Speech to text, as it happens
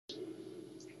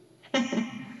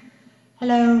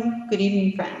Hello, good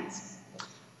evening, friends.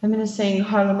 I'm going to sing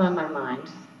Harlem on My Mind.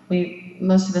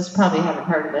 Most of us probably haven't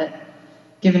heard of it,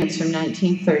 given it's from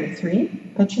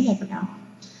 1933, but you never know.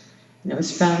 And it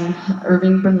was from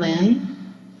Irving Berlin,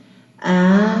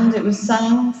 and it was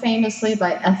sung famously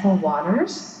by Ethel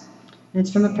Waters. And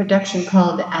it's from a production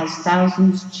called As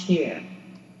Thousands Cheer.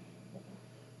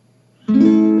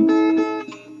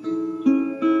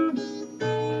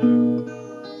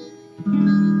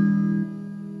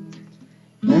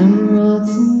 Emeralds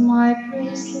in my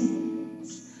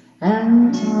bracelets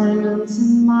and diamonds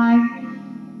in my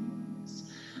rings,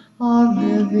 a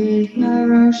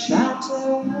Riviera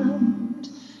chateau and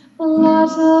a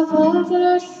lot of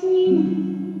other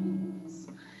things,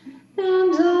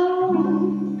 and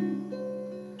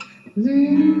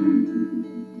blue,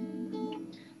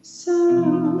 so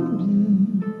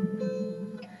blue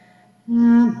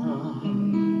am I.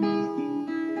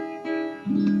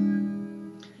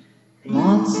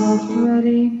 Lots of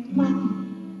ready money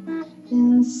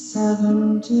in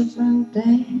 7 different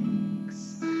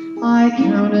banks. I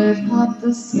counted up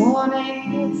this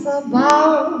morning, it's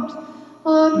about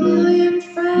 1,000,000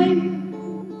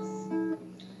 francs.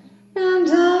 And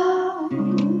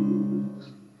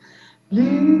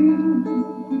blue,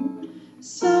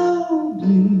 so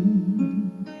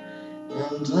blue,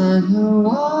 and I know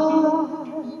why.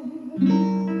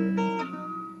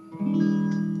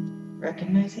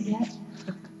 Recognize it yet?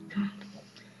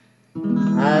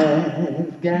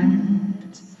 I've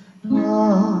got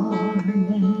harlem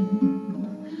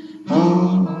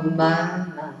on my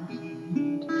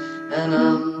mind, and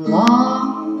I'm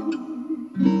longing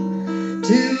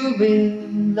to be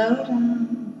low down,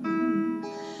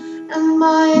 and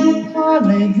my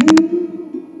parlez-vous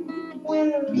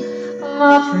will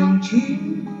not ring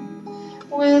true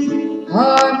with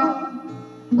harlem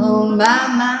on my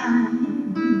mind.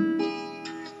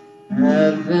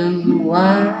 I've been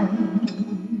wined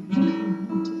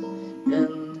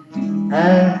and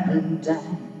I've been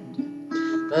dined,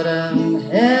 but I'm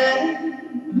headed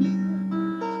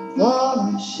for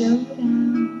a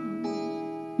showdown,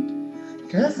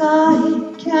 'cause I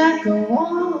can't go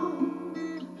on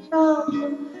from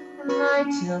night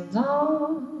till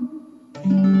dawn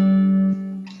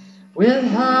with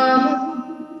harlem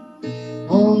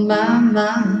on my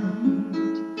mind.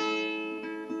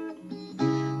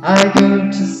 I go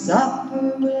to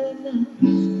supper with a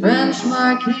French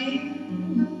marquis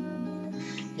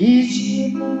each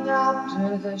evening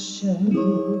after the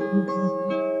show.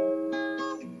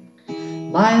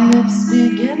 My lips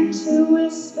begin to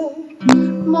whisper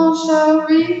mon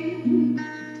chéri,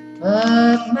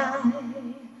 but my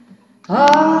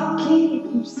heart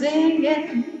keeps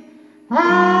singing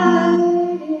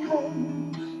Heidi-ho.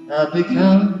 I've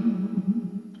become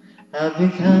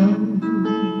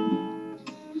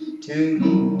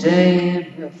too damn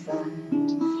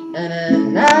refined, and at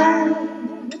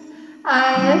night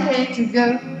I hate to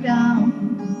go down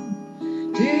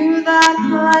to that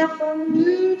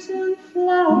highfalutin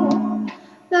flow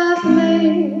that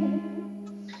meant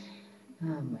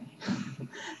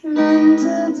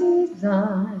to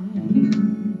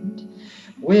designed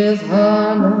with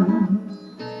Harlem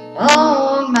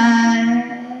on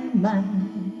my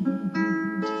mind.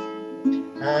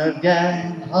 I've got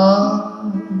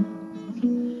Harlem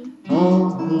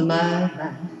on my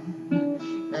mind,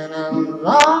 and I'm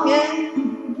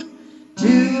longing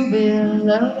to be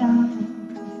low down,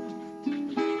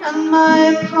 and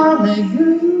my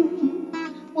parlez-vous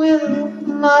will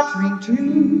not ring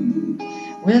true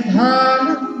with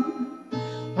Harlem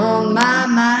on my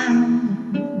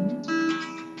mind.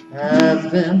 I've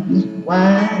been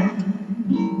wined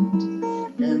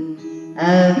and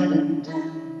I've been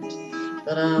dined,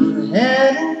 but I'm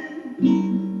headed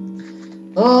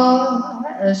for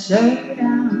a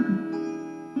showdown,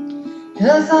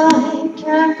 'cause I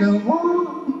can't go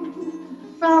on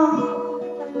from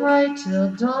right till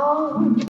dawn.